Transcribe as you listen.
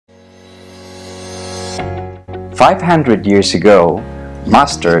500 years ago,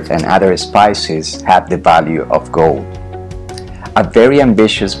 mustard and other spices had the value of gold. A very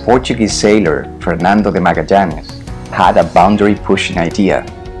ambitious Portuguese sailor, Fernando de Magallanes, had a boundary-pushing idea.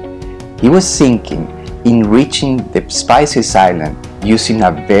 He was thinking in reaching the Spices Island using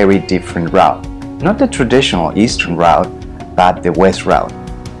a very different route, not the traditional eastern route, but the west route.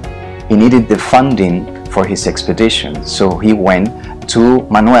 He needed the funding for his expedition, so he went to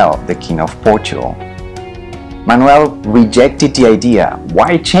Manuel, the king of Portugal. Manuel rejected the idea.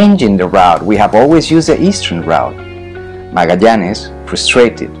 Why changing the route? We have always used the eastern route. Magallanes,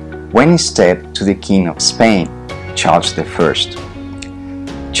 frustrated, went instead to the king of Spain, Charles I.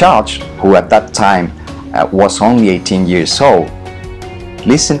 Charles, who at that time was only 18 years old,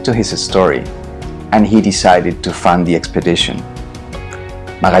 listened to his story and he decided to fund the expedition.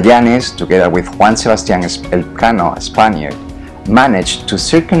 Magallanes, together with Juan Sebastián Elcano, a Spaniard, managed to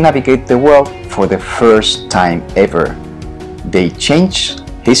circumnavigate the world for the first time ever. They changed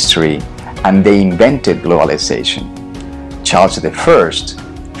history and they invented globalization. Charles I,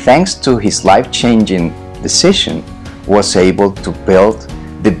 thanks to his life-changing decision, was able to build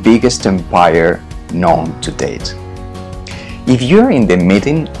the biggest empire known to date. If you're in the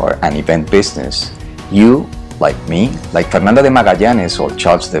meeting or an event business, you, like me, like Fernando de Magallanes or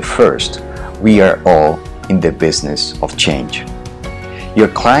Charles I, we are all in the business of change. Your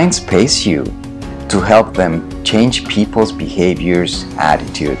clients pay you to help them change people's behaviors,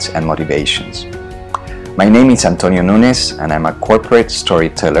 attitudes, and motivations. My name is Antonio Nunez and I'm a corporate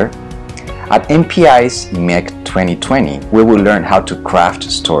storyteller. At MPI's MEC 2020, we will learn how to craft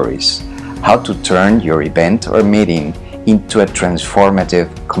stories, how to turn your event or meeting into a transformative,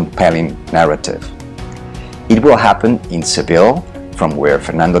 compelling narrative. It will happen in Seville, from where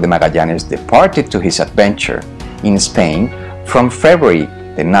Fernando de Magallanes departed to his adventure, in Spain, from February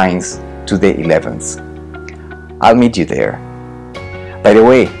the 9th to the 11th. I'll meet you there. By the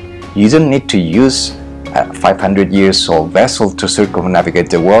way, you don't need to use a 500 years old vessel to circumnavigate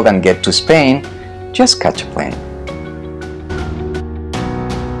the world and get to Spain. Just catch a plane.